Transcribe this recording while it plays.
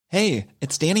Hey,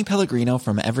 it's Danny Pellegrino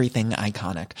from Everything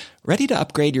Iconic. Ready to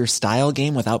upgrade your style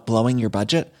game without blowing your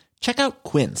budget? Check out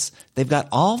Quince. They've got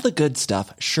all the good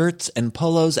stuff, shirts and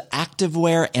polos,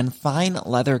 activewear, and fine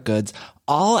leather goods,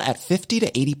 all at 50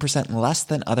 to 80% less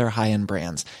than other high-end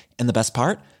brands. And the best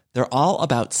part? They're all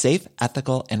about safe,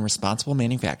 ethical, and responsible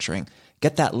manufacturing.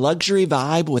 Get that luxury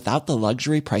vibe without the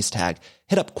luxury price tag.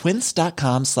 Hit up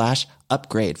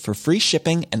quince.com/upgrade for free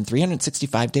shipping and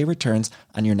 365-day returns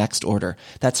on your next order.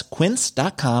 That's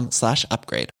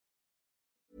quince.com/upgrade.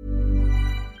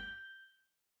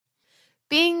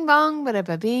 Bing bong,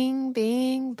 ba bing,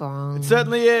 bing bong. It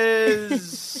certainly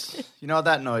is. You know what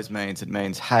that noise means? It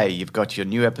means, hey, you've got your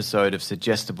new episode of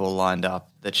Suggestible lined up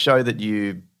that show that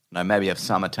you maybe have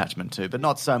some attachment to, but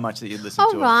not so much that you listen to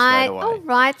it straight away. All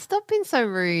right. Stop being so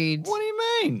rude. What do you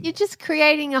mean? You're just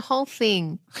creating a whole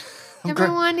thing.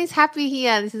 Everyone is happy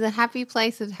here. This is a happy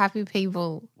place of happy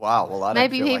people. Wow. Well, I don't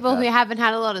Maybe feel people like that. who haven't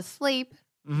had a lot of sleep,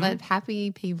 but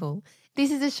happy people. This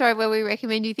is a show where we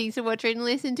recommend you things to watch, read and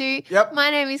listen to. Yep. My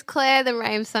name is Claire, the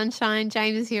ray of sunshine.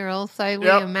 James is here also. We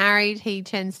Yep. are married. He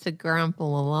tends to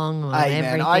grumple along on Hey,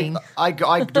 everything. man, I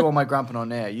do all my grumping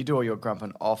on air. You do all your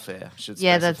grumping off air. Should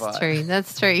Yeah, specify. that's true.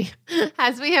 That's true.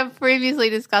 As we have previously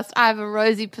discussed, I have a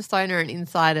rosy persona and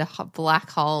inside a black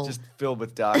hole. Just filled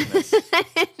with darkness.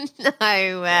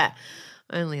 No,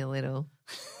 only a little.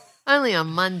 Only on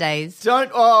Mondays.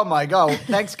 Oh my God.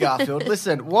 Thanks, Garfield.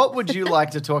 Listen, what would you like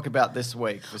to talk about this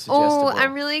week for Suggestible? Oh,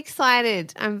 I'm really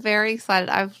excited. I'm very excited.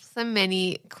 I have so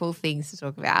many cool things to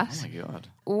talk about. Oh my God.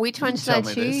 Which one You should I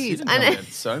didn't tell me this. You choose? didn't tell me you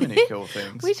had so many cool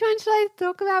things. Which one should I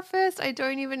talk about first? I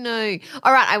don't even know.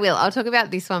 All right, I will. I'll talk about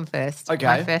this one first. Okay.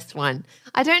 My first one.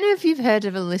 I don't know if you've heard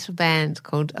of a little band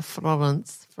called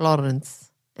Florence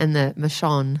and the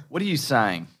Machon. What are you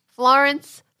saying?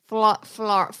 Florence,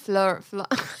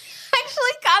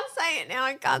 actually can't say it now.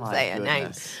 I can't My say her name.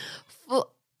 goodness.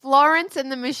 Florence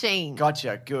and the Machine.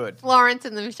 Gotcha. Good. Florence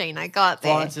and the Machine. I got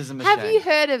there. Florence is a Have Machine. you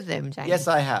heard of them, James? Yes,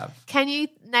 I have. Can you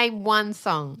name one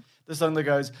song? The song that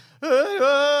goes, whatever.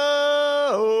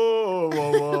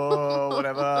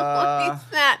 What is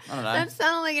that? I don't know. That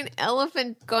sounded like an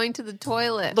elephant going to the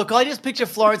toilet. Look, I just picture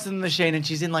Florence and the Machine, and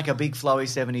she's in like a big flowy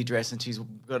 70 dress, and she's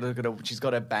got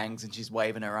her bangs, and she's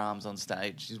waving her arms on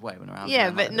stage. She's waving her arms. Yeah,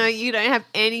 around but like no, this. you don't have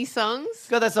any songs?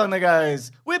 Got that song that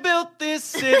goes, "We built this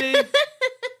city.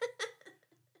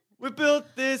 We built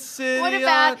this city." What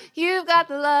about "You've Got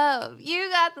the Love,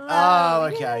 You Got the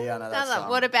Love"? Oh, okay, yeah, I know that song.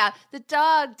 What about "The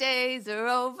Dog Days Are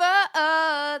Over"?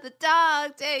 Oh, the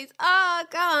dog days are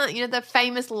gone. You know the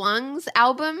famous Lungs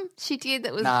album she did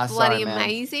that was bloody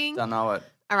amazing. Don't know it.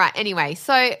 All right. Anyway,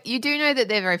 so you do know that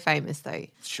they're very famous, though.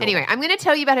 Sure. Anyway, I'm going to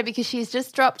tell you about it because she's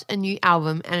just dropped a new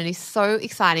album, and it is so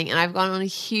exciting. And I've gone on a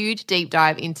huge deep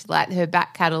dive into like her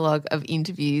back catalogue of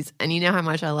interviews, and you know how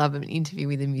much I love an interview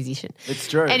with a musician. It's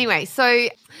true. Anyway, so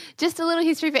just a little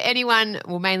history for anyone,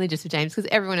 well, mainly just for James, because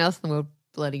everyone else in the world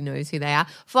bloody knows who they are.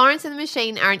 Florence and the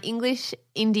Machine are an English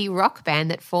indie rock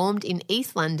band that formed in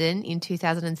East London in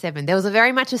 2007. There was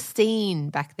very much a scene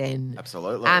back then.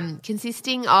 Absolutely.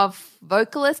 Consisting of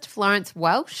vocalist Florence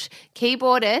Welsh,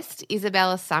 keyboardist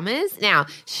Isabella Summers. Now,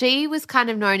 she was kind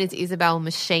of known as Isabel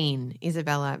Machine.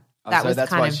 Isabella. So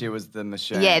that's why she was the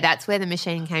Machine. Yeah, that's where the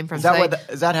Machine came from. Is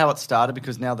that how it started?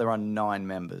 Because now there are 9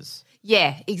 members.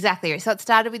 Yeah, exactly. So it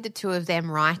started with the two of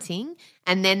them writing,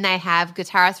 and then they have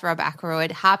guitarist Rob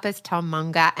Ackroyd, harpist Tom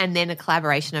Munger, and then a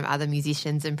collaboration of other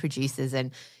musicians and producers and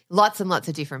lots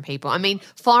of different people. I mean,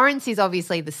 Florence is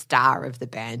obviously the star of the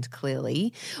band,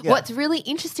 clearly. Yeah. What's really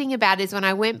interesting about it is when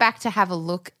I went back to have a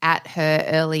look at her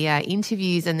earlier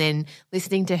interviews and then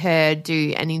listening to her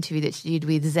do an interview that she did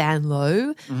with Zan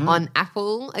Lowe on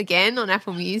Apple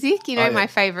Music, you know, my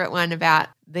favourite one about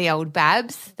the old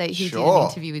Babs, that he did an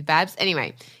interview with Babs.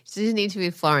 Anyway, she did an interview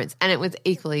with Florence and it was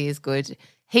equally as good.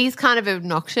 He's kind of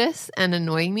obnoxious and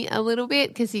annoying me a little bit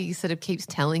because he sort of keeps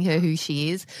telling her who she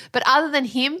is. But other than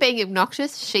him being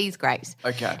obnoxious, she's great.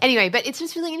 Okay. Anyway, but it's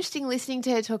just really interesting listening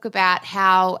to her talk about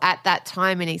how at that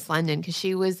time in East London, because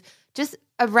she was just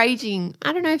a raging,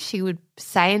 I don't know if she would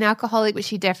say an alcoholic, but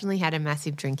she definitely had a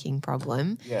massive drinking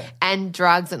problem and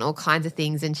drugs and all kinds of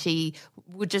things. And she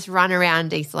would just run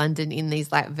around East London in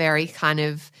these like very kind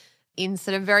of in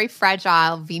sort of very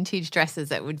fragile vintage dresses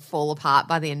that would fall apart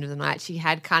by the end of the night. She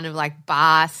had kind of like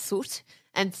bar soot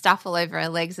and stuff all over her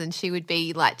legs, and she would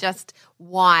be like just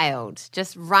wild,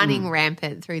 just running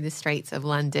rampant through the streets of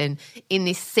London in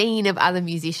this scene of other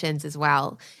musicians as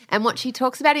well. And what she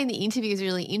talks about in the interview is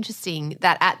really interesting,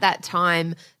 that at that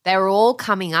time they were all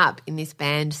coming up in this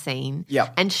band scene.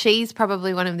 Yep. And she's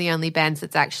probably one of the only bands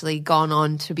that's actually gone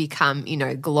on to become,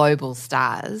 global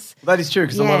stars. That is true,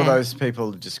 because a lot of those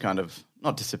people just kind of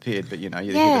not disappeared, but, you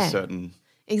hit a certain...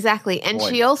 Exactly. And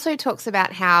she also talks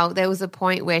about how there was a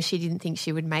point where she didn't think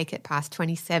she would make it past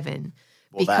 27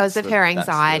 because of her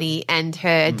anxiety and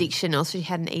her addiction. Also, she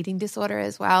had an eating disorder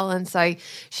as well. And so,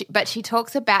 but she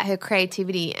talks about her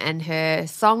creativity and her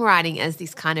songwriting as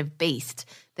this kind of beast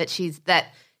that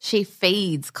she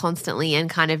feeds constantly and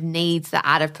kind of needs the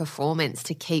art of performance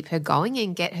to keep her going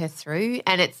and get her through.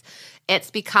 And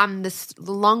it's become the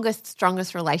longest,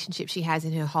 strongest relationship she has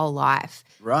in her whole life.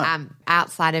 Right.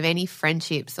 Outside of any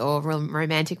friendships or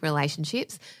romantic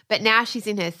relationships. But now she's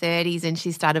in her 30s and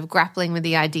she started grappling with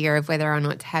the idea of whether or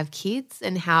not to have kids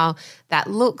and how that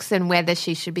looks and whether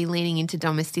she should be leaning into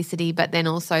domesticity. But then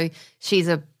also she's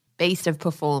a beast of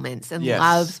performance and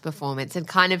loves performance, and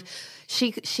kind of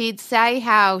she'd say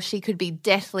how she could be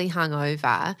deathly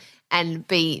hungover and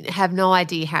have no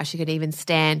idea how she could even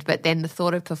stand, but then the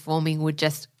thought of performing would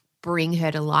just bring her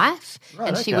to life,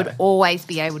 and she would always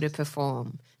be able to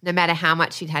perform no matter how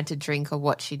much she'd had to drink or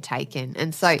what she'd taken.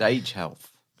 And so stage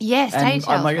health. Yeah, stage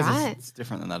health, I guess right? it's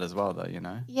different than that as well, though,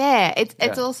 Yeah,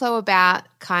 it's also about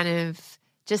kind of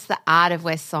just the art of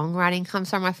where songwriting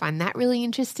comes from. I find that really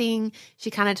interesting.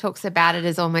 She kind of talks about it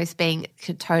as almost being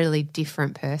a totally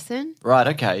different person. Right,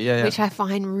 okay, yeah. Which I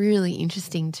find really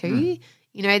interesting too.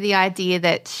 The idea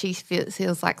that she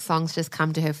feels like songs just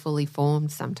come to her fully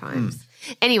formed sometimes.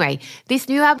 Anyway, this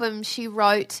new album she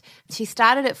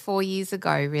started it 4 years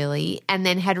ago really, and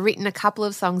then had written a couple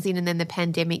of songs in, and then the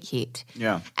pandemic hit.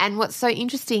 Yeah. And what's so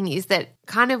interesting is that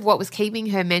kind of what was keeping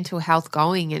her mental health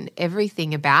going and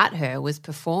everything about her was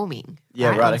performing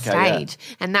on stage.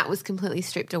 Yeah. And that was completely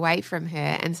stripped away from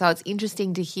her. And so it's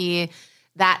interesting to hear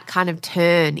that kind of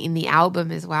turn in the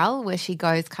album as well, where she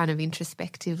goes kind of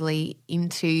introspectively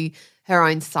into her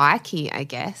own psyche, I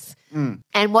guess.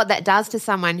 And what that does to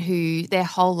someone who their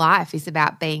whole life is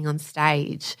about being on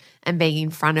stage and being in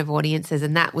front of audiences,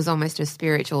 and that was almost a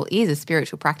spiritual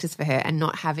practice for her, and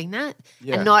not having that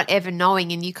and not ever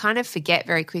knowing. And you kind of forget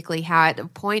very quickly how at a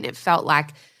point it felt like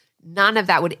none of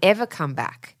that would ever come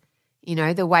back.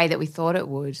 The way that we thought it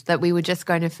would, that we were just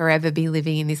going to forever be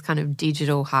living in this kind of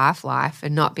digital half-life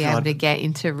and not be able to get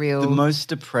into real The most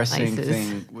depressing places.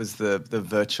 thing was the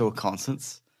virtual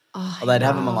concerts. Oh, They'd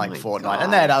have them on like Fortnite. God.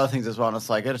 And they had other things as well. And it's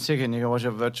like, get a ticket and you can watch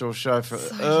a virtual show for...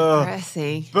 So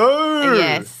depressing. Boo!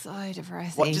 Yes, so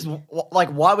depressing.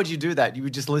 Why would you do that? You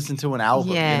would just listen to an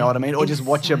album, Yeah, you know what I mean? Or just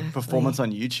watch a exactly. performance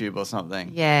on YouTube or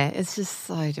something. Yeah, it's just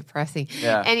so depressing.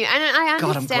 Yeah. Anyway, and I understand.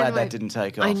 God, I'm glad that didn't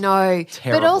take off. I know.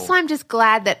 Terrible. But also I'm just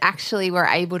glad that actually we're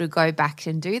able to go back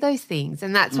and do those things.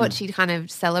 And that's what she kind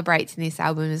of celebrates in this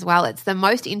album as well. It's the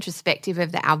most introspective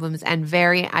of the albums and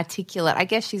very articulate. I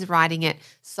guess she's writing it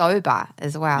sober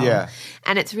as well. Yeah.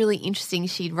 And it's really interesting.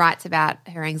 She writes about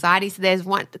her anxiety. So there's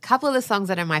a couple of the songs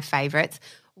that are my favorites.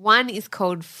 One is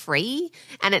called Free,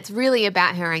 and it's really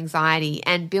about her anxiety,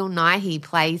 and Bill Nighy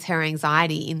plays her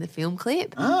anxiety in the film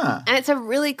clip. And it's a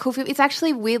really cool film. It's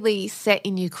actually weirdly set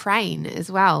in Ukraine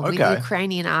as well, with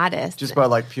Ukrainian artists. Just by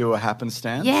like pure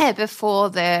happenstance? Yeah, before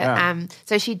the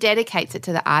so she dedicates it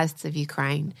to the artists of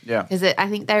Ukraine. Yeah. Because I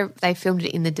think they filmed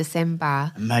it in the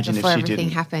December Imagine before if she everything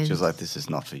didn't. happened. She was like, this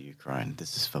is not for Ukraine.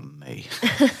 This is for me.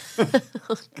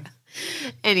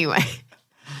 Anyway.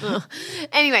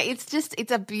 Anyway,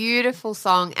 it's a beautiful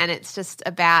song, and it's just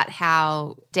about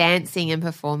how dancing and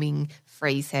performing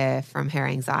frees her from her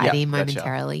anxiety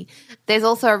momentarily. There's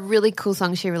also a really cool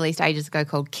song she released ages ago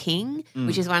called King,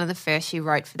 which is one of the first she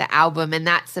wrote for the album, and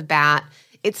that's about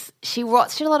she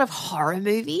watched a lot of horror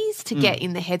movies to get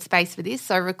in the headspace for this.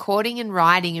 So recording and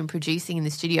writing and producing in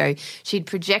the studio, she'd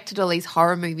projected all these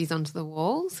horror movies onto the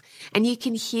walls, and you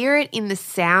can hear it in the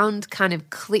sound kind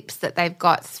of clips that they've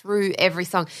got through every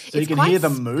song. So you can hear the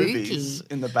movies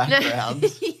in the background.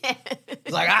 Yeah.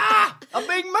 It's like, I'm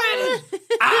being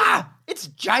murdered. It's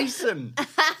Jason.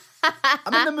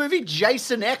 I'm in the movie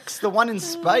Jason X, the one in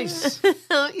space. Is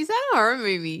that a horror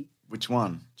movie? Which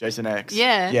one? Jason X?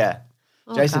 Yeah. Yeah.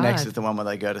 Oh, Jason God. X is the one where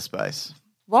they go to space.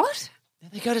 What? Yeah,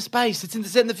 they go to space. It's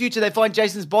set in the future. They find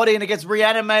Jason's body and it gets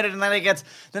reanimated, and then it gets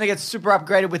super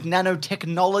upgraded with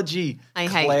nanotechnology. I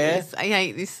hate this. I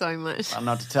hate this so much. I don't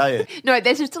know what to tell you. No,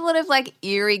 there's just a lot of like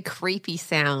eerie, creepy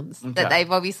sounds that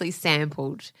they've obviously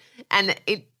sampled, and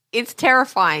it's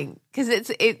terrifying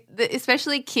because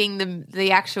especially King,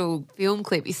 the actual film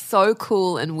clip is so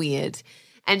cool and weird.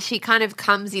 And she kind of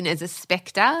comes in as a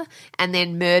spectre and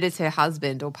then murders her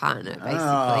husband or partner, basically.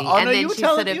 And no, then you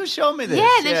were showing me this. Yeah,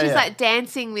 and then she's like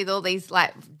dancing with all these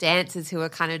like dancers who are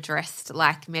kind of dressed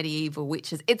like medieval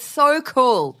witches. It's so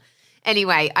cool.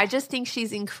 Anyway, I just think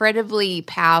she's incredibly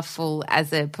powerful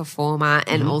as a performer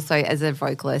and also as a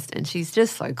vocalist, and she's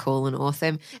just so cool and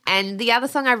awesome. And the other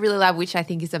song I really love, which I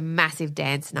think is a massive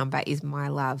dance number, is My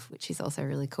Love, which is also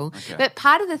really cool. Okay. But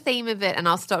part of the theme of it, and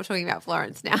I'll stop talking about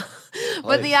Florence now,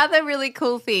 but the other really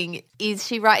cool thing is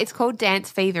it's called Dance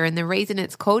Fever, and the reason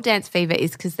it's called Dance Fever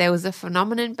is because there was a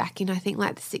phenomenon back in, I think,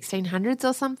 like the 1600s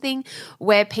or something,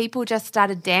 where people just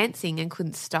started dancing and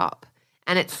couldn't stop.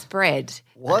 And it spread.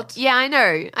 What? Yeah, I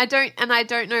know. I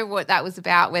don't know what that was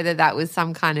about, whether that was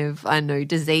some kind of, I don't know,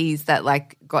 disease that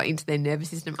like got into their nervous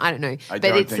system. I don't know. But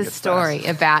it's a story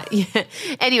about,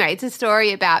 Anyway, it's a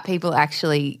story about people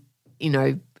actually,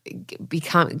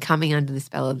 coming under the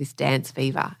spell of this dance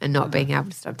fever and not being able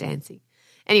to stop dancing.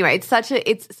 Anyway,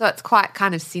 it's quite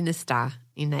kind of sinister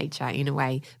in nature in a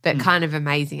way, but kind of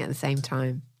amazing at the same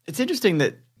time. It's interesting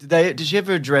that did she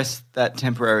ever address that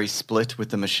temporary split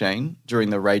with the Machine during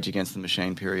the Rage Against the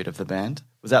Machine period of the band?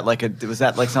 Was that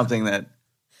like something that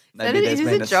maybe is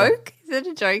this a joke? Is it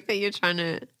a joke that you're trying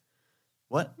to?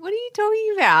 What? What are you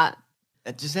talking about?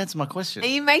 Just answer my question. Are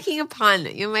you making a pun?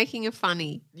 You're making a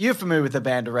funny. You're familiar with the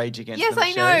band Rage Against the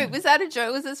Machine? Yes, I know. Was that a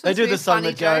joke? Was it supposed to be a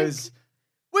funny joke? They do the song that goes,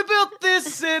 "We built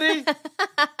this city.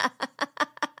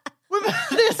 We built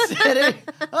this city."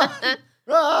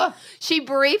 She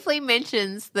briefly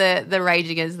mentions the Rage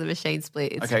Against the Machine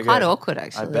split. It's quite awkward,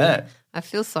 actually. I bet. I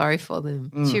feel sorry for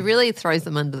them. She really throws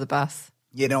them under the bus.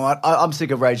 You know what? I'm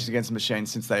sick of Rage Against the Machine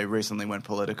since they recently went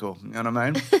political. You know what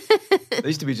I mean? They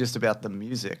used to be just about the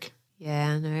music. Yeah,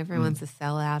 I know. Everyone's a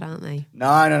sellout, aren't they?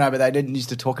 No, but they didn't used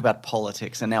to talk about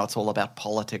politics, and now it's all about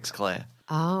politics, Claire.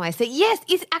 Oh, I see. Yes,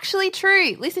 it's actually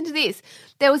true. Listen to this.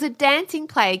 There was a dancing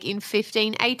plague in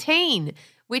 1518.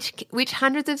 Which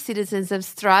hundreds of citizens of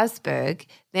Strasbourg,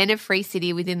 then a free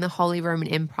city within the Holy Roman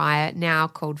Empire, now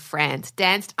called France,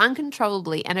 danced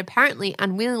uncontrollably and apparently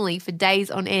unwillingly for days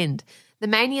on end. The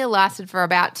mania lasted for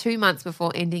about 2 months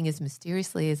before ending as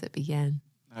mysteriously as it began.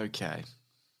 Okay.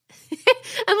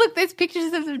 And look, there's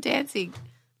pictures of them dancing.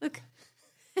 Look.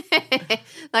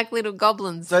 Like little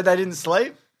goblins. So they didn't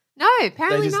sleep? No,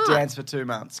 apparently not. They just danced for 2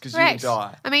 months because you would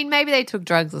die. I mean, maybe they took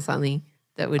drugs or something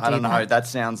that would do that. I don't know. That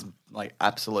sounds like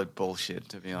absolute bullshit,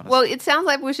 to be honest. Well, it sounds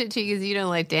like bullshit to you because you don't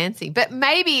like dancing. But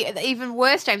maybe even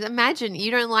worse, James, imagine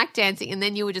you don't like dancing and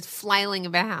then you were just flailing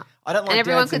about. I don't like dancing so much. And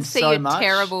everyone could see you're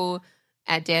terrible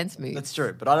at dance moves. That's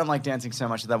true, but I don't like dancing so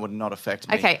much that would not affect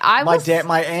me. Okay,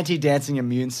 my anti-dancing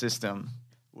immune system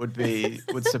would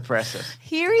suppress it.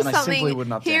 Here is and something. I simply would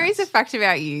not Here dance. is a fact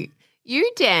about you.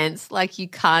 You dance like you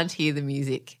can't hear the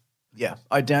music. Yeah,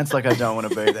 I dance like I don't want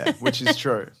to be there, which is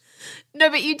true. No,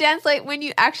 but you dance like when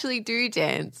you actually do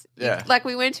dance. Yeah. Like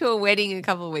we went to a wedding a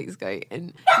couple of weeks ago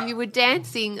and you were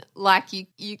dancing like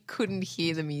you couldn't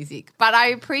hear the music. But I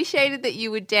appreciated that you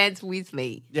would dance with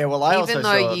me. Yeah, well, I also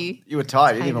saw you were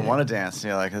tired. You didn't even it. want to dance.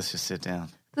 You're like, let's just sit down.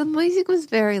 The music was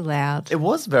very loud. It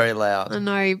was very loud. I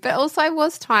know, but also I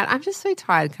was tired. I'm just so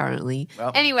tired currently.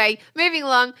 Well. Anyway, moving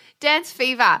along. Dance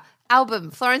Fever album,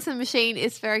 Florence and the Machine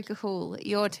is very cool.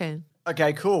 Your turn.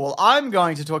 Okay, cool. Well, I'm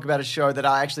going to talk about a show that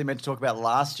I actually meant to talk about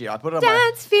last year. I put it on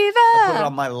Dance Fever. I put it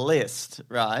on my list,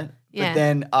 right? Yeah. But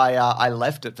then I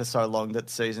left it for so long that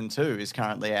season 2 is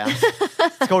currently out.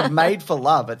 It's called Made for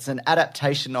Love. It's an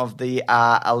adaptation of the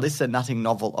Alyssa Nutting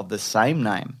novel of the same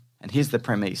name. And here's the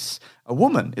premise. A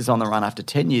woman is on the run after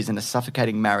 10 years in a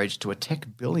suffocating marriage to a tech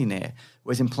billionaire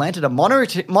who has implanted a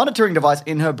monitoring device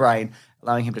in her brain,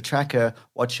 allowing him to track her,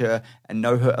 watch her, and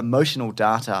know her emotional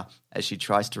data as she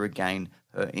tries to regain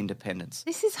her independence.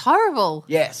 This is horrible.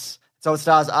 Yes. So it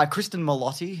stars Kristen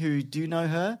Milotti, who, do you know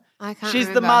her? I can't She's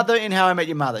remember. the mother in How I Met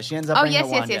Your Mother. She ends up being the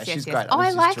one. Yes. She's great. Oh, I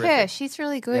She's like terrific. her. She's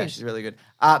really good. Yeah, she's really good.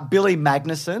 Billy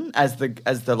Magnuson as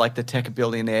the like the tech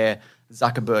billionaire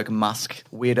Zuckerberg Musk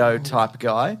weirdo type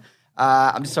guy.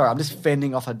 I'm just sorry. I'm just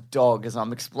fending off a dog as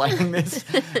I'm explaining this.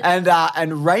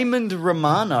 And Raymond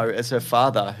Romano as her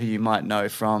father, who you might know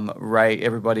from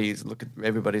Everybody's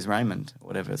Raymond,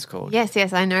 whatever it's called.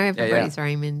 Yes, I know Everybody's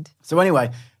Raymond. So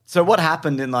anyway, so what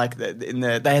happened in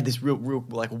they had this real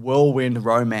like whirlwind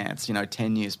romance,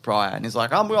 10 years prior, and he's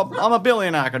like, I'm a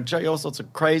billionaire, I can show you all sorts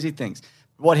of crazy things.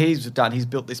 What he's done, he's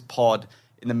built this pod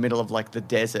in the middle of like the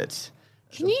desert.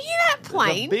 Can you hear that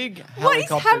plane? Big What is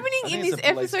helicopter. happening I in think this it's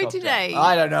a police episode copter. today?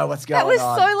 I don't know what's going That was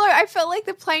on. so low. I felt like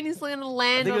the plane is going to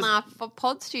land think on it was- our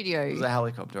pod studio. It was a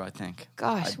helicopter, I think.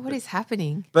 Gosh, what is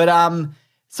happening? But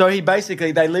so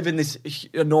they live in this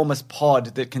enormous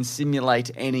pod that can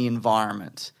simulate any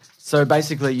environment. So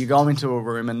basically, you go into a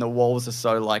room and the walls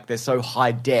are they're so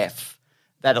high def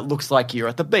that it looks like you're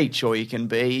at the beach, or you can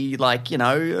be like, in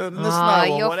the snow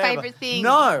or your whatever. favourite thing.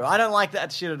 No, I don't like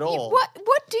that shit at all. What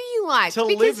do you like? To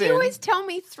Because live you in- always tell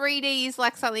me 3D is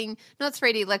like something, not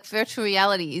 3D, like virtual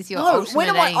reality is your No, ultimate when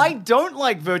am I? aim. I don't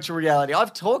like virtual reality.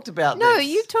 I've talked about No, this.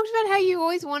 you've talked about how you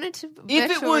always wanted to If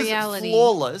virtual it was reality.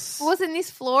 flawless, Wasn't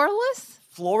this flawless?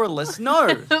 floralist,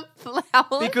 no.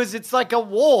 Flawless? Because it's like a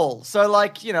wall. So,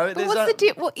 but there's what's the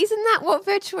deal? Well, isn't that what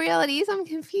virtual reality is? I'm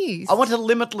confused. I want a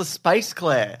limitless space,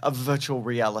 Claire, of virtual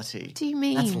reality. What do you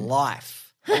mean? That's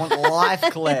life. I want life,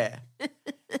 Claire.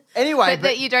 Anyway, But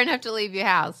that you don't have to leave your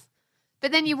house.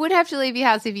 But then you would have to leave your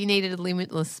house if you needed a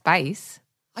limitless space.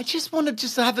 I just want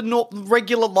to have a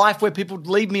regular life where people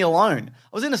leave me alone.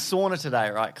 I was in a sauna today,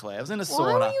 right, Claire? I was in a sauna.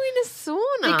 Why were you in a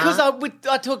sauna? Because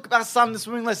I took our son to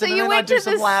swimming lesson So and you then I went do to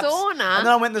some the laps. sauna? And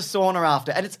then I went to the sauna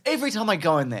after. And it's every time I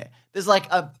go in there, there's like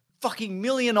a fucking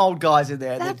million old guys in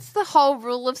there. That's the whole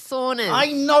rule of saunas.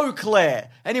 I know, Claire.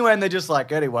 Anyway, and they're just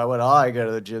like, anyway, when I go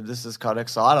to the gym, this is kind of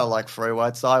exciting. I like free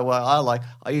weights. I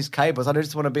use cables. I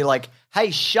just want to be like,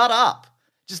 hey, shut up.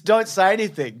 Just don't say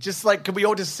anything. Just can we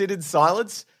all just sit in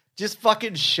silence? Just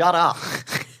fucking shut up.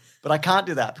 But I can't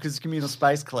do that because it's communal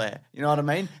space, Claire. You know what I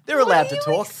mean? They're What allowed are to you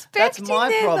talk. That's expecting my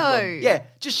there, problem. though? Yeah,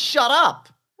 just shut up.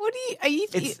 What are you?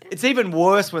 It's even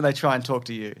worse when they try and talk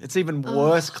to you. It's even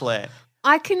worse, Claire.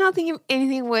 I cannot think of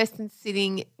anything worse than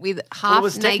sitting with Well, half it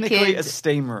was technically naked. a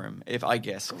steam room, if I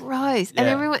guess. Gross. Yeah. And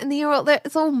everyone, and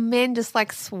it's all men just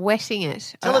like sweating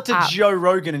it. Tell it to up. Joe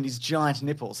Rogan and his giant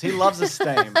nipples. He loves a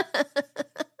steam.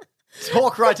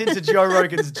 Talk right into Joe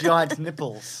Rogan's giant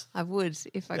nipples. I would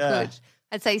if I Yeah. could.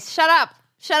 I'd say, shut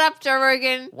up, Joe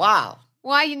Rogan. Wow.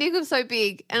 Why are your nipples so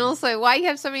big? And also, why you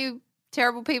have so many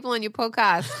terrible people on your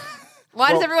podcast? Why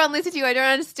does Well, everyone listen to you? I don't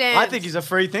understand. I think he's a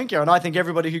free thinker, and I think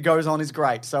everybody who goes on is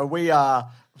great. So we are.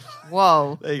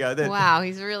 Whoa. There you go. Wow,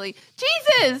 he's really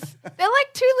Jesus. They're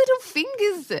like two little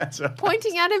fingers right.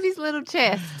 pointing out of his little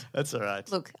chest. That's all right.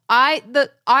 Look, I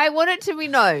want it to be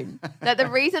known that the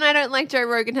reason I don't like Joe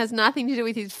Rogan has nothing to do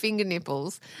with his finger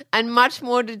nipples and much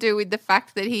more to do with the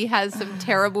fact that he has some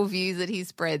terrible views that he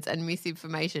spreads and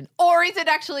misinformation. Or is it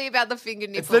actually about the finger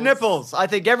nipples? It's the nipples. I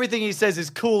think everything he says is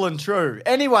cool and true.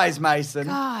 Anyways, Mason.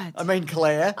 God. I mean,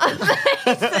 Claire.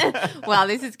 Wow,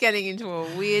 this is getting into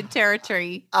a weird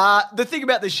territory. The thing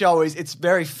about the show is it's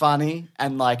very funny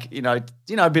and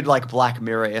a bit like Black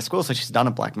Mirror-esque. Also, she's done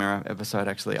a Black Mirror episode,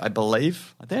 actually, I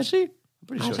believe. I think actually, I'm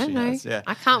pretty I sure don't she know. has. Yeah.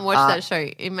 I can't watch that show.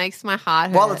 It makes my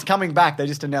heart hurt. Well, it's coming back. They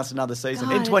just announced another season.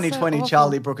 God, In it's so 2020, awful.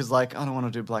 Charlie Brooke is like, I don't want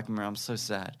to do Black Mirror. I'm so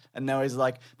sad. And now he's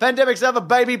like, pandemic's over,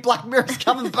 baby. Black Mirror's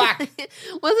coming back. Wasn't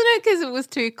it because it was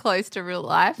too close to real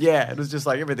life? Yeah, it was just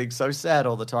like everything's so sad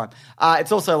all the time.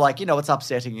 It's also like, it's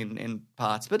upsetting in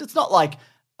parts, but it's not like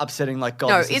upsetting like, God,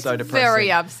 No, this is it's so depressing. very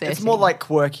upsetting. It's more like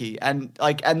quirky and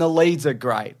the leads are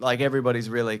great. Like everybody's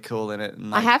really cool in it.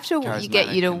 And, I like, have to get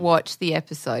you to charismatic and- watch the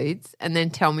episodes and then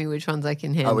tell me which ones I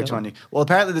can handle. Oh, which one? Well,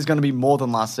 apparently there's going to be more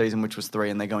than last season, which was 3,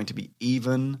 and they're going to be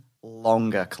even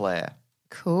longer, Claire.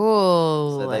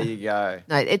 Cool. So there you go.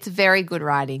 No, it's very good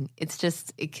writing. It's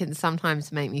just it can sometimes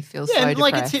make me feel so Yeah, and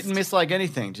depressed. like it's hit and miss like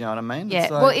anything. Do you know what I mean? Yeah,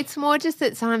 It's like- well, it's more just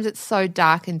that sometimes it's so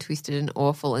dark and twisted and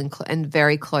awful and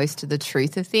very close to the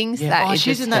truth of things. That it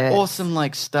she's just in that hurts. awesome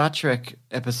like Star Trek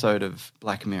episode of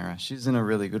Black Mirror. She's in a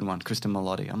really good one, Kristen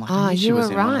Milotti. I'm like, Oh, I knew she you was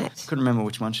were in one. right. Couldn't remember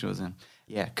which one she was in.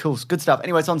 Yeah, cool, good stuff.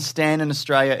 Anyway, it's on Stan in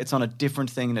Australia. It's on a different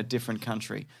thing in a different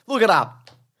country. Look it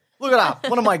up. Look it up.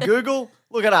 What am I, Google?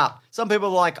 Look it up. Some people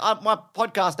are like, my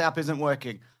podcast app isn't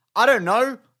working. I don't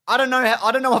know. I don't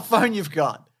know what phone you've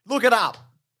got. Look it up.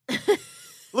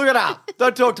 Look it up.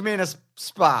 Don't talk to me in a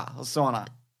spa or sauna.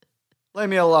 Leave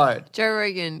me alone. Joe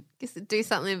Rogan, do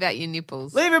something about your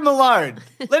nipples. Leave him alone.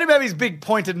 Let him have his big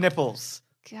pointed nipples.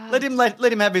 God, Let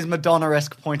him have his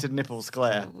Madonna-esque pointed nipples,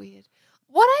 Claire. so weird.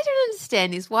 What I don't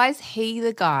understand is why is he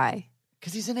the guy?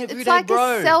 Because he's an everyday It's like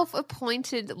bro. a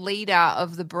self-appointed leader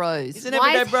of the bros. He's an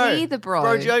Why everyday is bro. he the bro?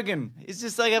 Bro Jogan. He's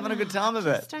just like having a good time of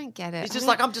I it. just don't get it. He's I just mean,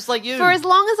 like, I'm just like you. for as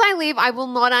long as I live, I will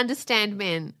not understand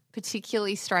men,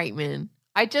 particularly straight men.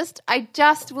 I just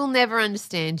will never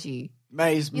understand you.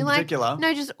 Maze in You're particular. like,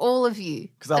 no, just all of you.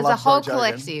 'Cause I as love a whole Bro Jogan.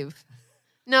 collective.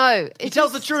 No. He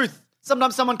tells the truth.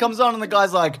 Sometimes someone comes on and the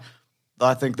guy's like,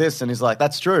 I think this. And he's like,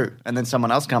 that's true. And then someone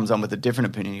else comes on with a different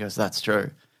opinion. He goes, that's true.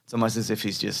 It's almost as if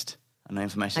he's just, And the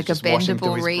information Like is a just washing through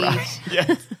bendable his brain. reed.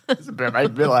 Yeah, it's a bit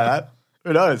like that.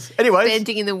 Who knows? Anyways,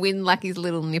 Bending in the wind like his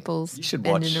little nipples. You should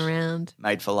bending watch around.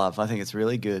 Made for Love. I think it's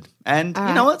really good. And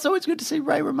you know what? It's always good to see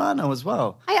Ray Romano as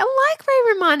well. I like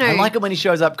Ray Romano. I like it when he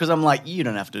shows up because I'm like, you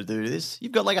don't have to do this.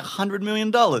 You've got like $100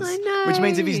 million. I know. Which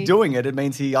means if he's doing it, it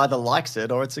means he either likes it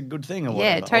or it's a good thing or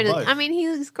whatever. Yeah, totally. Or both. I mean, he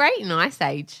was great in Ice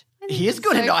Age. I think He is he's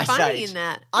good so in Ice funny Age. in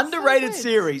that. Underrated So good.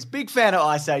 series. Big fan of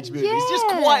Ice Age movies. Just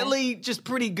Yeah. quietly, just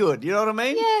pretty good. You know what I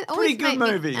mean? Yeah, pretty good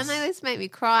movies. And they always make me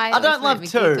cry. I don't always love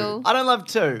make me two. giggle. I don't love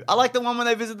two. I like the one where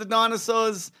they visit the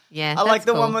dinosaurs. Yeah, I like that's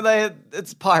the one cool. where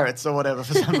it's pirates or whatever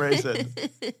for some reason.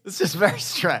 It's just very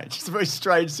strange. It's a very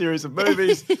strange series of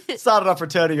movies. Started off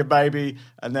returning a baby,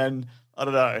 and then I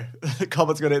don't know, the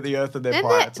comet's going to hit the Earth and they're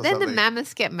pirates or Then something. the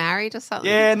mammoths get married or something.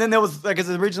 Yeah, and then there was, because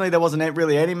originally there wasn't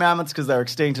really any mammoths because they were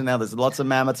extinct, and now there's lots of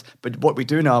mammoths. But what we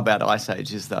do know about Ice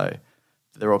Age is, though,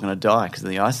 they're all going to die because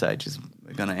the Ice Age is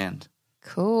going to end.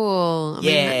 Cool. I mean,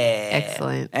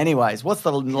 excellent. Anyways, what's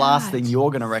the last God, thing you're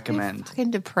going to You're recommend?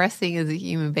 fucking depressing as a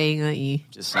human being, aren't you?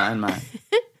 Just saying, mate.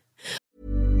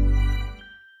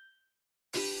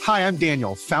 Hi, I'm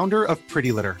Daniel, founder of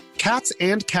Pretty Litter. Cats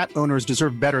and cat owners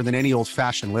deserve better than any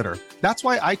old-fashioned litter. That's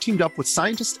why I teamed up with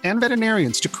scientists and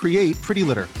veterinarians to create Pretty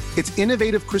Litter. Its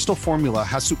innovative crystal formula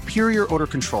has superior odor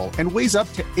control and weighs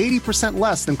up to 80%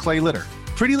 less than clay litter.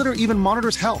 Pretty Litter even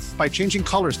monitors health by changing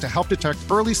colors to help detect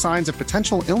early signs of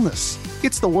potential illness.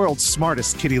 It's the world's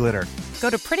smartest kitty litter. Go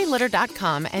to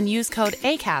prettylitter.com and use code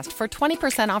ACAST for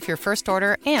 20% off your first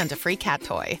order and a free cat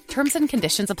toy. Terms and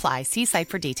conditions apply. See site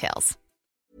for details.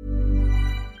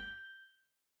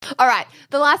 All right.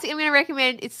 The last thing I'm going to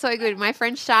recommend, it's so good. My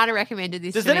friend Shana recommended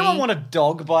this Does to anyone me. want a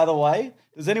dog, by the way?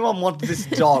 Does anyone want this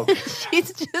dog?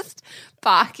 She's just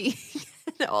barking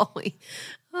at Ollie.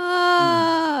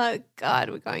 Oh, God,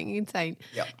 we're going insane.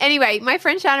 Yep. Anyway, my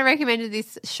friend Shana recommended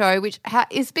this show, which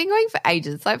has been going for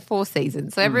ages. It's like 4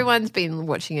 seasons. So everyone's been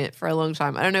watching it for a long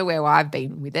time. I don't know where I've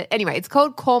been with it. Anyway, it's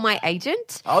called Call My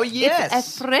Agent. Oh, yes.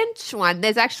 It's a French one.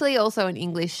 There's actually also an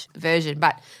English version,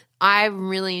 but I'm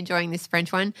really enjoying this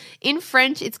French one. In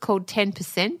French, it's called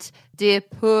 10%.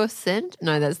 10%.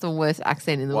 No, that's the worst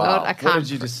accent in the world. I can't. What did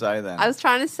you just say then? I was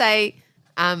trying to say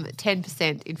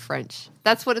 10% in French.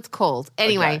 That's what it's called.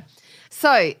 Anyway, Okay.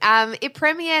 so it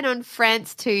premiered on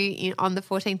France 2 on the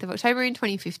 14th of October in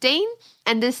 2015,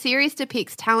 and the series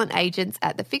depicts talent agents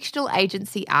at the fictional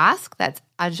agency Ask, that's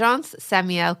Agence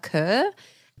Samuel Coeur,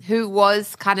 who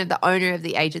was kind of the owner of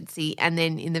the agency, and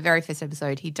then in the very first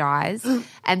episode he dies.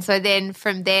 And so then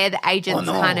from there the agents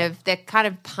they're kind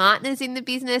of partners in the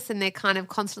business, and they're kind of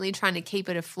constantly trying to keep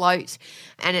it afloat.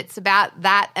 And it's about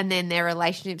that, and then their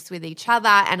relationships with each other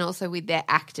and also with their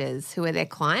actors who are their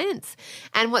clients.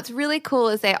 And what's really cool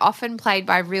is they're often played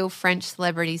by real French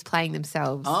celebrities playing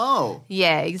themselves. Oh.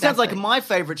 Yeah, exactly. Sounds like my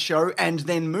favourite show and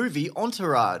then movie,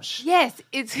 Entourage. Yes,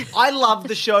 it's I love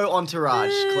the show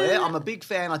Entourage, Claire. I'm a big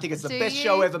fan. I think it's the Do best you?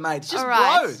 show ever made. It's just All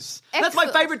right. bros. That's my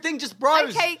Excellent. favourite thing, just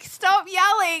bros. Okay, stop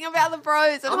yelling about the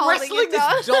bros and I'm holding wrestling your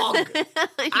this dog.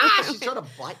 I Ah, know. she's trying to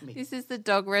bite me. This is the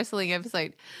dog wrestling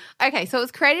episode. Okay, so it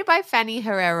was created by Fanny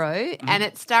Herrero and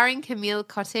it's starring Camille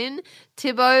Cottin,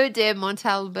 Thibaut de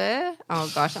Montalbert. Oh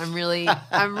gosh, I'm really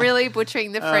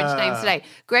butchering the French names today.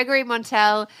 Gregory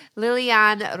Montel,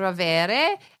 Liliane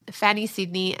Rovere, Fanny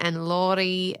Sidney, and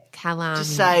Laurie Calami.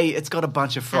 Just say it's got a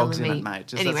bunch of frogs in it, mate.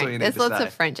 Just Anyway, that's all you need there's to lots say.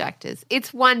 of French actors.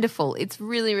 It's wonderful. It's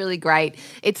really, really great.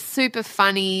 It's super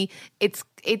funny.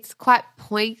 It's quite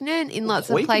poignant in lots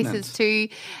of places too.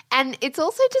 And it's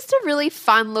also just a really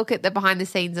fun look at the behind the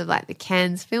scenes of like the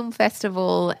Cannes Film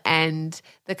Festival and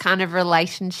the kind of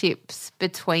relationships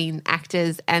between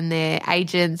actors and their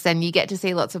agents. And you get to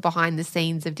see lots of behind the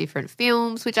scenes of different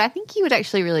films, which I think you would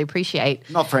actually really appreciate.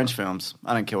 Not French films.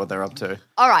 I don't care what they're up to.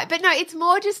 All right. But no, it's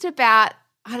more just about,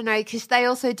 I don't know, because they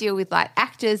also deal with like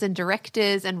actors and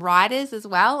directors and writers as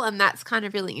well. And that's kind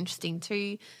of really interesting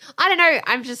too. I don't know.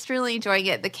 I'm just really enjoying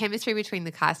it. The chemistry between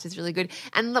the cast is really good.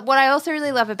 And what I also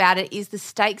really love about it is the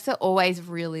stakes are always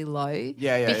really low.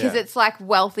 Yeah, Because it's like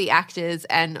wealthy actors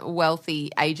and wealthy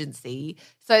agency.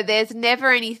 So there's never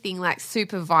anything like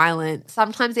super violent.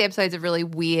 Sometimes the episodes are really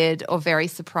weird or very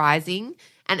surprising.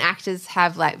 And actors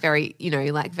have like very,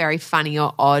 like very funny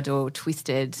or odd or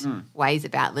twisted ways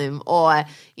about them. Or,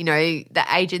 the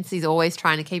agency's always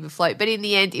trying to keep afloat. But in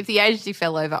the end, if the agency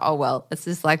fell over, oh, well, it's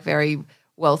just like very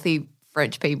wealthy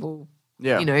French people,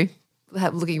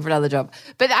 looking for another job.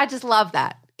 But I just love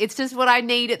that. It's just what I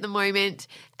need at the moment.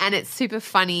 And it's super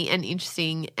funny and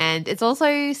interesting. And it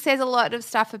also says a lot of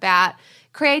stuff about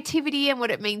creativity and what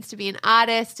it means to be an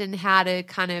artist and how to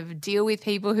kind of deal with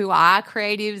people who are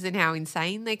creatives and how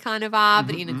insane they kind of are,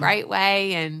 but in a great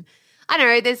way. And I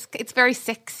don't know, it's very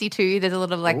sexy too. There's a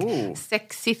lot of like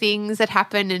sexy things that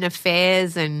happen in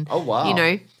affairs and,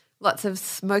 lots of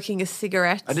smoking a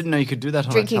cigarette. I didn't know you could do that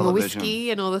on drinking television. a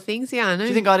whiskey and all the things. Yeah, I know. Do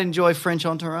you think I'd enjoy French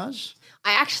Entourage?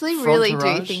 I actually really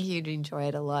do think you'd enjoy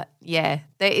it a lot. Yeah.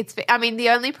 The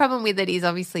only problem with it is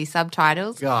obviously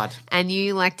subtitles. God. And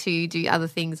you like to do other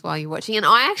things while you're watching. And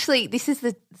this is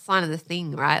the sign of the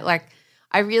thing, right? Like,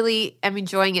 I really am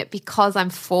enjoying it because I'm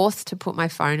forced to put my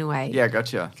phone away. Yeah,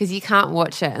 gotcha. Because you can't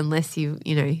watch it unless you,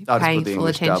 paying full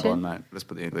attention. Dub on, mate. Let's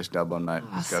put the English dub on, mate.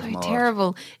 Oh, so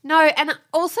terrible. No, and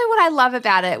also what I love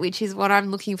about it, which is what I'm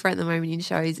looking for at the moment in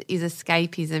shows, is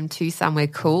escapism to somewhere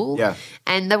cool. Yeah.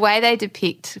 And the way they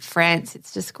depict France,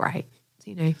 it's just great,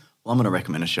 Well, I'm going to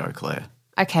recommend a show, Claire.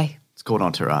 Okay. It's called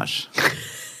Entourage.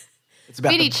 It's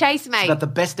about Vinny Chase, mate. It's about the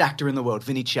best actor in the world,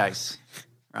 Vinny Chase.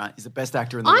 Right, he's the best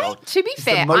actor in the world. To be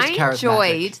fair, I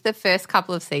enjoyed the first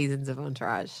couple of seasons of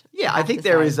Entourage. Yeah, I think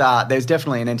there's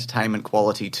definitely an entertainment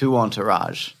quality to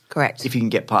Entourage. Correct. If you can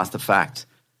get past the fact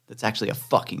that it's actually a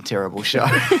fucking terrible show.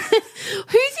 Who's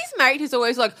his mate who's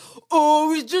always like,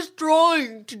 oh, he's just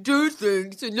trying to do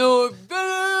things and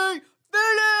Billy!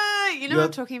 You know what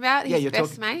I'm talking about? His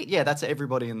best mate? Yeah, that's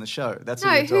everybody in the show. That's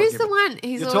no, who's the one?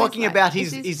 You're talking about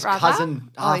his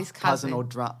cousin, his cousin or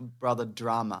brother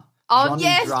Drama. Oh, Johnny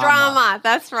yes, Drama.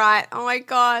 That's right. Oh, my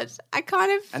God. I kind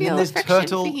of feel And then there's affection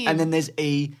Turtle, for him. and then there's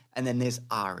E, and then there's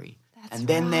Ari. That's and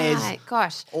then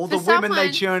there's all the women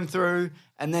they churn through,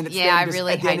 and then it's I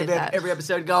really at the end of every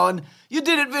episode going, you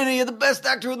did it, Vinny, you're the best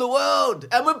actor in the world,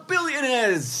 and we're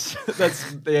billionaires.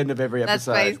 That's the end of every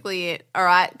episode. That's basically it. All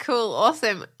right, cool,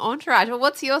 awesome. Entourage. Well,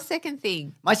 what's your second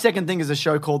thing? My second thing is a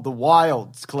show called The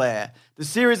Wilds, Claire. The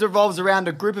series revolves around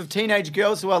a group of teenage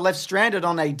girls who are left stranded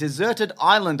on a deserted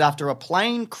island after a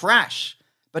plane crash.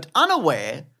 But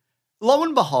unaware, lo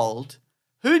and behold,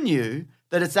 who knew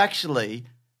that it's actually,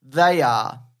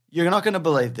 you're not going to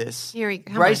believe this.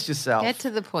 Brace yourself. Get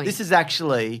to the point. This is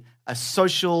actually a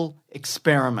social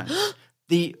experiment.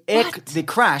 The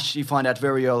crash, you find out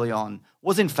very early on,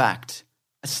 was in fact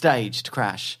a staged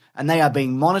crash. And they are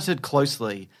being monitored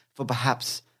closely for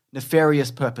perhaps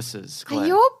nefarious purposes,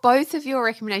 Claire. Are both of your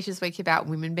recommendations this week about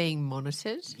women being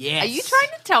monitored? Yes. Are you trying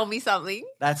to tell me something?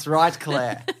 That's right,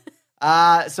 Claire.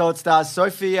 So it stars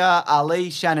Sophia Ali,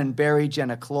 Shannon Berry,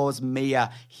 Jenna Claus,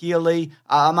 Mia Healy,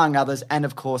 among others, and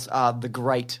of course the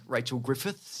great Rachel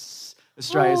Griffiths,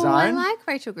 Australia's own. I like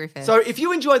Rachel Griffiths. So if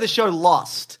you enjoy the show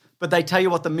Lost, but they tell you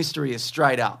what the mystery is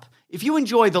straight up, if you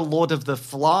enjoy The Lord of the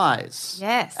Flies,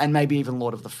 yes, and maybe even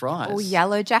Lord of the Fries, or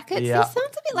Yellow Jackets, yeah. This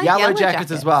sounds a bit like Yellow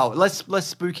Jackets as well. Less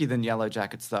spooky than Yellow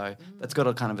Jackets though. That's got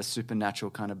a kind of a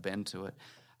supernatural kind of bend to it.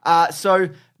 So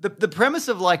the premise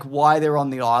of like why they're on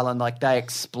the island, like they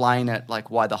explain it,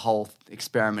 like why the whole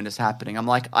experiment is happening. I'm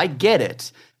like, I get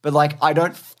it, but like I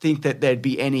don't think that there'd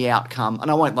be any outcome,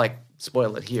 and I won't like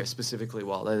spoil it here specifically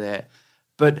while they're there,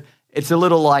 but it's a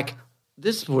little like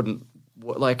this wouldn't.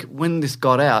 Like when this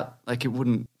got out, like it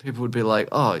wouldn't. People would be like,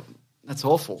 "Oh, that's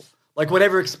awful." Like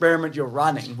whatever experiment you're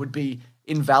running would be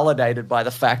invalidated by the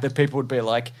fact that people would be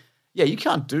like, "Yeah, you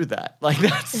can't do that. Like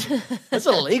that's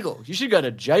illegal. You should go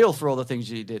to jail for all the things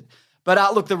you did."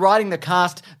 But look, the writing, the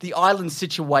cast, the island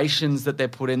situations that they're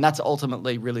put in—that's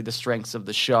ultimately really the strengths of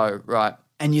the show, right?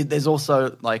 And there's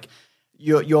also like.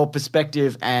 Your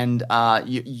perspective and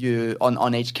you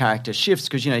on each character shifts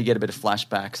because you get a bit of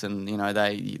flashbacks and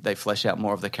they flesh out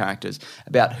more of the characters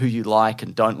about who you like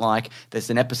and don't like. There's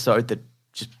an episode that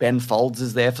just Ben Folds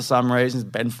is there for some reason.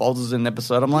 Ben Folds is in an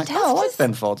episode. I'm like, I like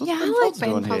Ben Folds. I like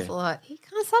Ben Folds a lot. He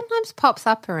kind of sometimes pops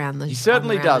up around the. He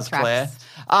certainly does, Claire.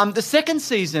 The second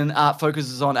season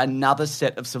focuses on another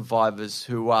set of survivors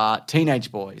who are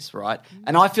teenage boys, right? Mm-hmm.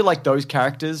 And I feel like those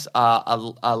characters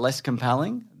are less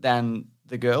compelling than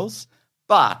the girls,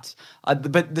 but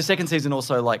the second season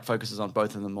also like focuses on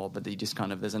both of them more. But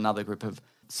there's another group of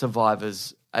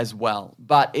survivors as well.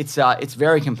 But it's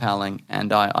very compelling,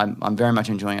 and I'm very much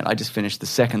enjoying it. I just finished the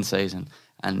second season,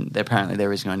 and apparently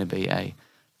there is going to be a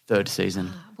third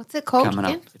season. What's it called coming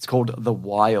again? Up. It's called The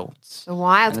Wilds. The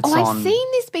Wilds. I've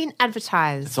seen this being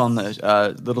advertised. It's on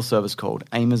the little service called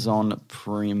Amazon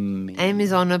Prime.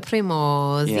 Amazon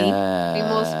Primosi.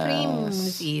 Yes.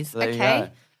 Primsies. Okay.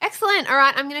 Excellent. All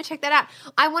right, I'm going to check that out.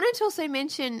 I wanted to also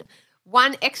mention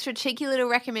one extra cheeky little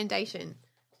recommendation.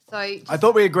 So I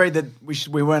thought we agreed that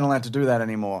we weren't allowed to do that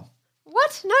anymore.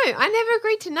 What? No, I never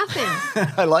agreed to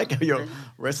nothing. I like how you're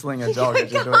wrestling a dog. I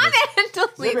can't handle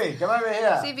it. Zippy, come over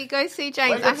here. Zippy, go see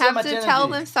James. I have to tell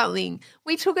them something.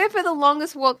 We took her for the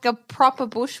longest walk, a proper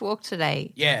bushwalk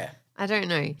today. Yeah. I don't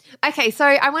know. Okay, so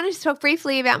I wanted to talk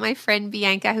briefly about my friend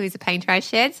Bianca, who is a painter. I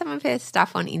shared some of her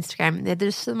stuff on Instagram. They're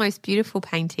just the most beautiful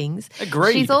paintings.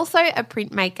 Agreed. She's also a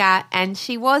printmaker, and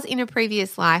she was in a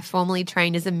previous life formerly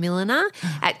trained as a milliner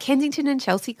at Kensington and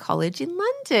Chelsea College in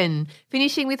London,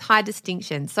 finishing with high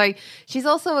distinction. So she's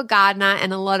also a gardener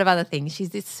and a lot of other things. She's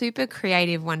this super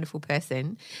creative, wonderful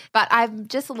person. But I'm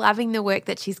just loving the work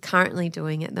that she's currently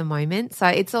doing at the moment. So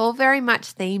it's all very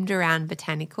much themed around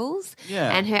botanicals. Yeah.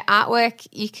 And her artwork,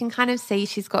 you can kind of see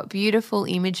she's got beautiful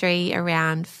imagery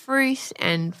around fruit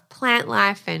and plant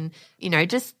life and, you know,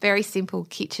 just very simple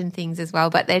kitchen things as well.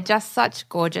 But they're just such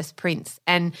gorgeous prints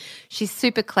and she's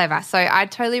super clever. So I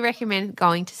totally recommend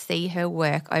going to see her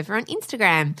work over on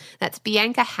Instagram. That's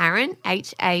Bianca Harrin,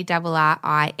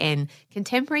 Harrin,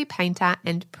 contemporary painter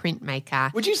and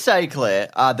printmaker. Would you say, Claire,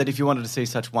 that if you wanted to see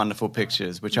such wonderful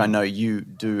pictures, which I know you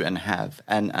do and have,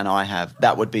 and I have,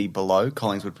 that would be below?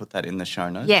 Collings would put that in the show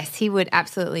notes. Yes, he would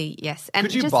absolutely, yes. And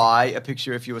could you buy a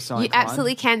picture if you were so You inclined?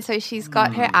 absolutely can. So she's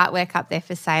got her artwork up there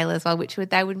for sale as well, which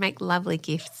they would make lovely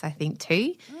gifts, I think,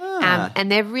 too. And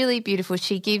they're really beautiful.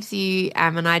 She gives you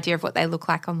an idea of what they look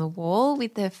like on the wall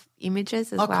with the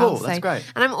images as well. Oh, cool. That's great.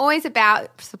 And I'm always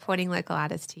about supporting local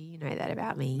artists too. You know that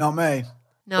about me. Not me.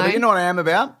 No? But you know what I am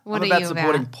about? What I'm are about you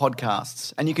supporting about?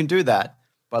 podcasts. And you can do that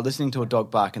by listening to a dog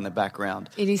bark in the background.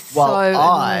 It is while so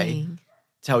I annoying.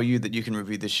 tell you that you can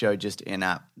review this show just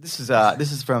in-app. This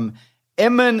is from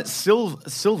Emin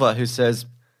Silva, who says,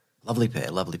 lovely pair,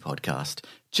 lovely podcast.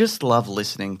 Just love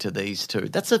listening to these two.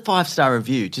 That's a 5-star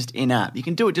review, just in-app. You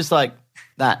can do it just like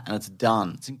that and it's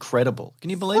done. It's incredible. Can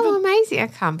you believe So it? amazing. I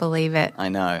can't believe it. I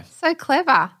know. So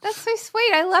clever. That's so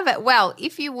sweet. I love it. Well,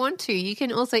 if you want to, you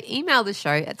can also email the show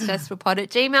at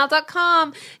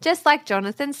suggestivalepod@gmail.com, just like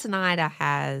Jonathan Snyder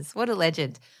has. What a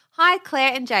legend. Hi,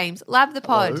 Claire and James. Love the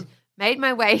pod. Hello. Made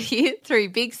my way here through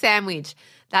Big Sandwich.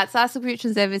 That's our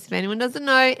subscription service. If anyone doesn't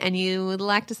know and you would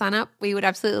like to sign up, we would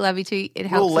absolutely love you to. It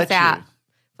helps We'll let us out. you.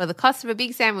 For the cost of a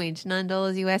big sandwich,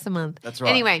 $9 US a month. That's right.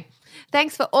 Anyway,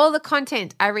 thanks for all the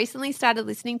content. I recently started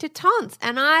listening to Tonts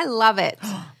and I love it.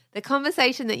 The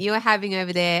conversation that you are having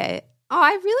over there. Oh,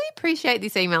 I really appreciate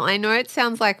this email. I know it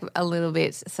sounds like a little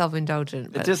bit self-indulgent.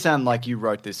 It But does sound like you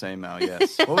wrote this email,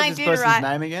 yes. What was I this did person's write-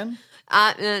 name again?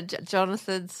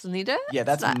 Jonathan Snyder? Yeah,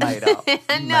 that's Snyder. made up. You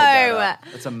made No. that up.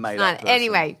 That's a made up Snyder. person.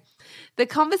 Anyway, the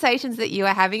conversations that you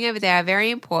are having over there are very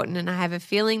important and I have a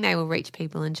feeling they will reach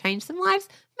people and change some lives.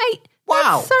 Mate,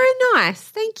 Wow. that's so nice.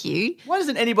 Thank you. Why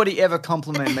doesn't anybody ever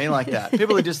compliment me like that?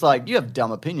 People are just like, you have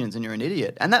dumb opinions and you're an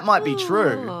idiot. And that might be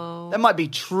true. Oh. That might be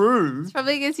true.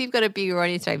 Probably because you've got a bigger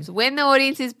audience, James. When the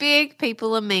audience is big,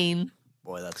 people are mean.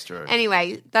 Boy, that's true.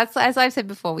 Anyway, that's as I've said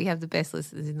before, we have the best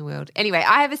listeners in the world. Anyway,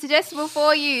 I have a suggestible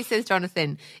for you, says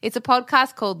Jonathan. It's a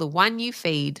podcast called The One You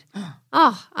Feed.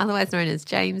 Oh, otherwise known as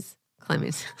James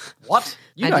Clement. What?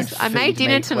 You I made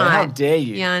dinner me, Claire. tonight. How dare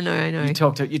you? Yeah, I know.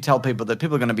 You tell people that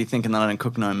people are going to be thinking that I don't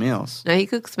cook no meals. No, he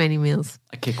cooks many meals.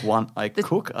 I kick one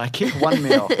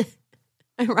meal.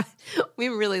 Right. We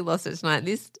really lost it tonight.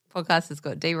 This podcast has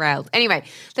got derailed. Anyway,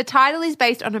 the title is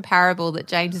based on a parable that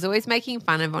James is always making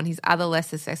fun of on his other less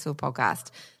successful podcast.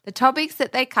 The topics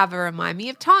that they cover remind me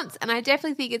of Tonts, and I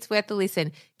definitely think it's worth a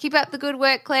listen. Keep up the good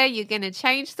work, Claire. You're going to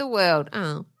change the world.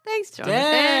 Oh, thanks, Jonathan.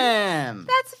 Damn.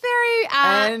 That's very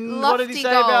And what did he lofty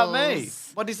say about me?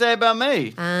 goals. What did he say about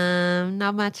me?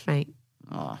 Not much, mate.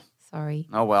 Oh, Sorry.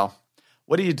 well.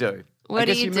 What do you do? What I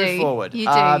guess do you you do? move forward. You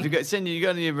do. If you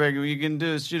got any regular, you can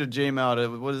shoot a Gmail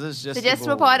to, what is this?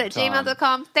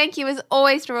 Suggestivalepod@gmail.com. Thank you as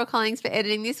always to Roy Collings for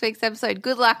editing this week's episode.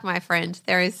 Good luck, my friend.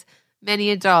 There is many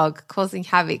a dog causing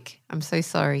havoc. I'm so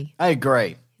sorry. I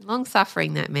agree. Long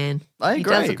suffering, that man. I He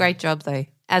does agree. a great job, though,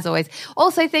 as always.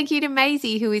 Also, thank you to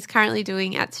Maisie, who is currently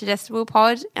doing at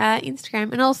SuggestiblePod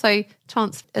Instagram, and also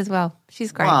Tonts as well.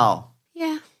 She's great. Wow.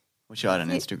 Yeah, Wish I had an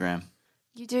Instagram.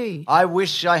 you do. I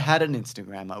wish I had an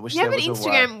Instagram. I wish You there have an was a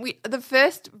way. Instagram, the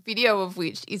first video of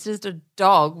which is just a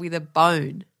dog with a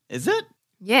bone. Is it?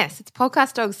 Yes, it's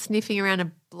podcast dogs sniffing around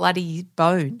a bloody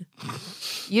bone.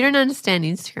 You don't understand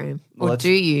Instagram, or Well,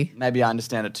 do you? Maybe I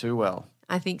understand it too well.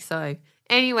 I think so.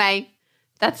 Anyway,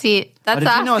 that's it. That's Did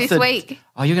you know us it's this the- week.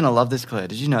 Oh, you're going to love this, Claire.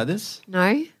 Did you know this?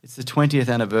 No? It's the 20th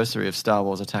anniversary of Star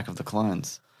Wars Attack of the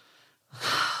Clones.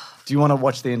 Do you want to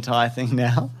watch the entire thing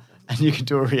now? And you can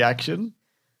do a reaction?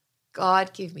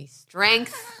 God, give me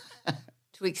strength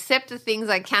to accept the things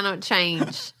I cannot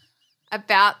change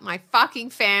about my fucking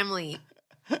family.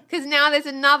 Because now there's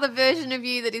another version of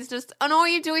you that is just, and all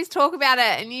you do is talk about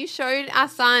it. And you showed our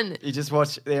son. You just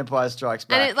watched The Empire Strikes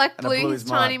Back. And it like blew blew his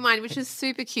tiny mind, which was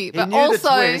super cute. He But knew also,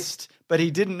 the twist, but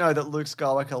he didn't know that Luke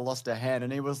Skywalker lost a hand.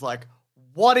 And he was like,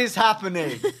 what is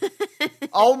happening?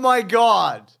 Oh my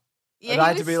God. Yeah, And I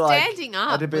had he to be was like- standing I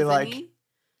up, had to be wasn't like, he?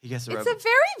 He gets a It's robot. a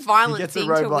very He violent gets a thing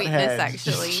to robot witness, hand. Just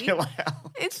actually. chill out.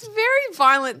 It's a very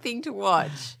violent thing to watch.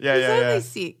 Yeah, He's yeah, only yeah.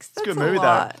 6. It's That's a good a movie,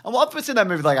 lot. though. I've seen that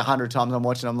movie like 100 times. I'm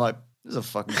watching it, I'm like, this is a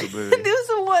fucking good movie. This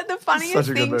was the funniest Such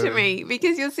a good thing to movie. me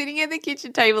because you're sitting at the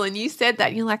kitchen table and you said that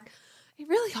and you're like, it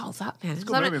really holds up, man. It's a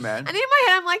good movie, man. And in my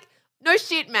head, I'm like, no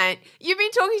shit, man. You've been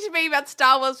talking to me about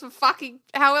Star Wars for fucking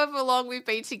however long we've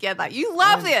been together. You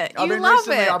love it. You love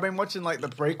it. I've been watching like the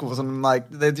prequels and I'm like,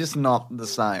 they're just not the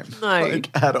same. No. Like,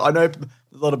 at all. I know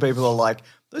a lot of people are like,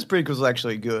 those prequels are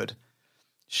actually good.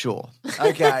 Sure.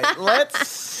 Okay,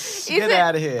 let's get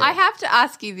out of here. I have to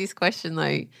ask you this question,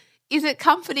 though. Is it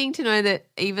comforting to know that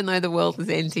even though the world is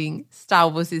ending, Star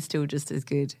Wars is still just as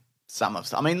good?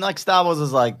 Like Star Wars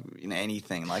is like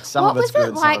anything. Like some of it's good,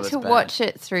 What was it like some of to it's bad. watch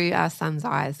it through our son's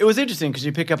eyes? It was interesting because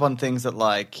you pick up on things that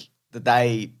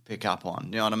they pick up on.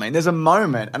 You know what I mean? There's a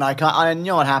moment, and I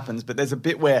know what happens, but there's a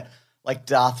bit where like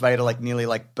Darth Vader nearly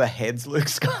beheads Luke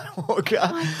Skywalker.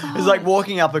 Oh He's like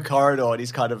walking up a corridor and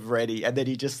he's kind of ready, and then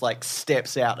he just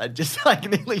steps out and just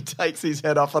nearly takes his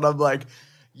head off, and I'm like,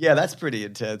 yeah, that's pretty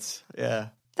intense. Yeah.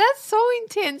 That's so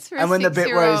intense for a 6-year-old. And when the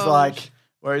bit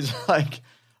where he's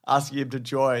asking him to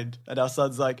join, and our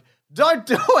son's like, don't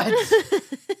do it.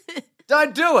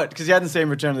 Don't do it. Because he hadn't seen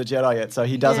Return of the Jedi yet, so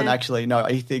he doesn't actually know.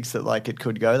 He thinks that it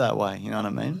could go that way. You know what I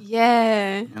mean?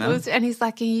 Yeah. know? And he's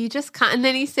like, you just can't. And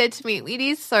then he said to me, it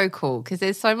is so cool because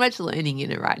there's so much learning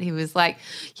in it, right? He was like,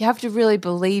 you have to really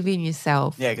believe in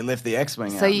yourself. Yeah, you can lift the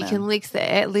X-Wing So out, you man. can lift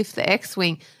the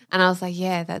X-Wing. And I was like,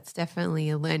 yeah, that's definitely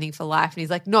a learning for life. And he's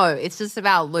like, no, it's just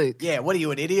about Luke. Yeah, what are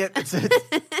you, an idiot? It's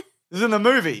in the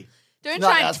movie. Don't It's not-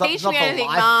 try and it's not- teach it's not me for anything,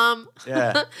 life. Mom.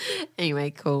 Yeah. Anyway,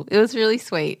 cool. It was really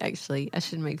sweet, actually. I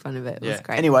shouldn't make fun of it. It was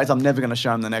great. Anyways, I'm never going to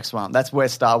show him the next one. That's where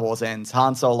Star Wars ends.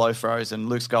 Han Solo throws and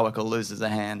Luke Skywalker loses a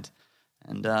hand.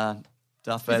 And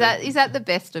Darth Vader. Is that the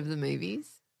best of the movies?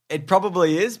 It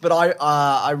probably is, but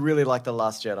I really like The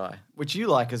Last Jedi, which you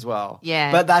like as well.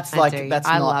 Yeah, but that's I do. that's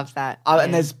I not, love that. And Yeah.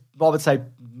 there's I would say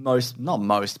not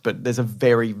most, but there's a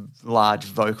very large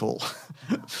vocal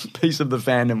piece of the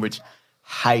fandom which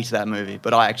hate that movie,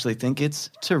 but I actually think it's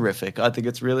terrific. I think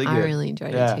it's really good. I really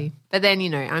enjoyed it too. But then,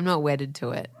 I'm not wedded to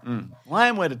it. Well, I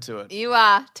am wedded to it. You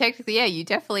are. Technically, yeah, you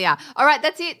definitely are. All right,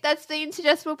 that's it. That's the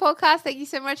Indigestible Podcast. Thank you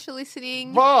so much for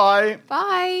listening. Bye.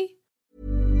 Bye.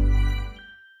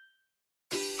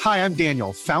 Hi, I'm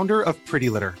Daniel, founder of Pretty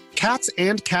Litter. Cats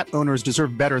and cat owners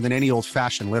deserve better than any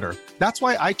old-fashioned litter. That's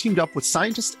why I teamed up with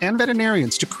scientists and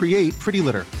veterinarians to create Pretty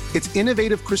Litter. Its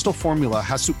innovative crystal formula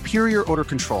has superior odor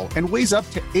control and weighs up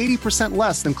to 80%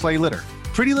 less than clay litter.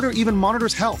 Pretty Litter even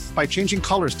monitors health by changing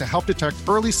colors to help detect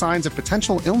early signs of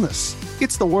potential illness.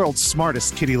 It's the world's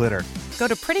smartest kitty litter. Go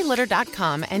to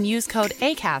prettylitter.com and use code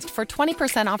ACAST for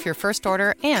 20% off your first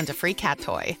order and a free cat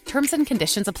toy. Terms and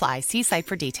conditions apply. See site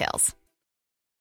for details.